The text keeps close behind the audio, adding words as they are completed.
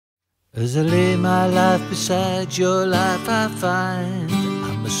As I lay my life beside your life, I find I'm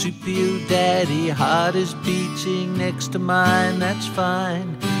a Marsupial Daddy, heart is beating next to mine, that's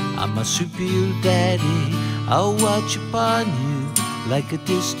fine. I'm a Marsupial Daddy, I'll watch upon you like a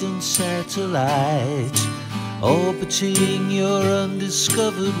distant satellite, orbiting your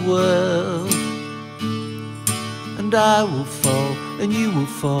undiscovered world. And I will fall, and you will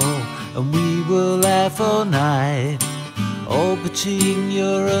fall, and we will laugh all night, orbiting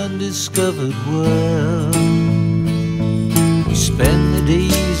your undiscovered world. We spend the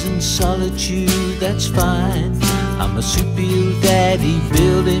days in solitude, that's fine. I'm a Marsupial Daddy,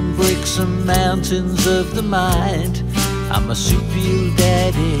 building bricks and mountains of the mind. I'm a Marsupial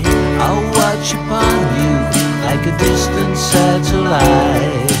Daddy, I'll watch upon you like a distant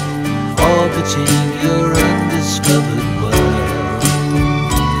satellite, orbiting your undiscovered world.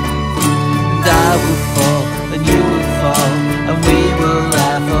 And I will fall, and you will fall, and we will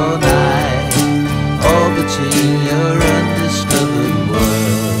laugh all night, orbiting your undiscovered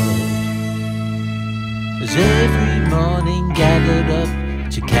world. As every morning gathered up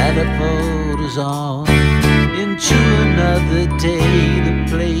to catapult us on into another day that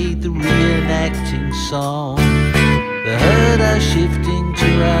played the reenacting song. The herd are shifting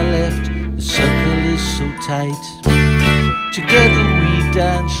to our left, the circle is so tight. Together we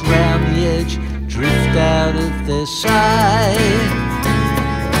dance round the edge, drift out of their sight.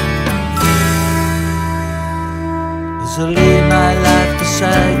 As I lay my life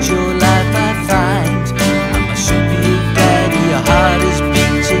beside your life, I find I'm a Marsupial Daddy, your heart is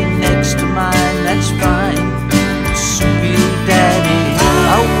beating next to mine, that's fine. Marsupial Daddy,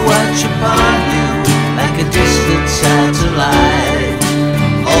 I'll watch upon you like a distant satellite,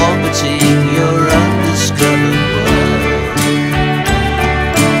 orbiting your undiscovered world.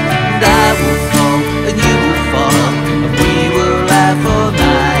 And I will fall, and you will fall, and we will laugh all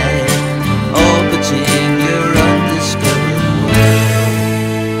night, orbiting your undiscovered world.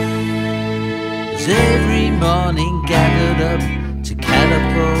 As every morning gathered up to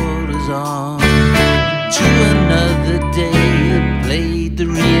catapult us on to another day that played the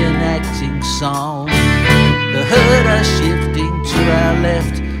reenacting song. The herd are shifting to our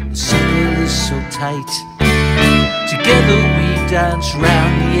left, the circle is so tight. Together we dance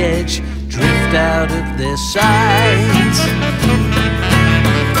round the edge, drift out of their sight.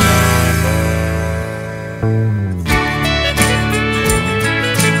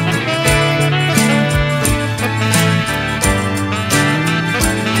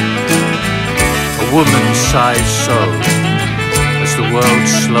 A woman sighs so as the world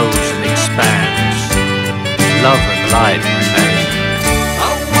slows and expands. Love and light remain.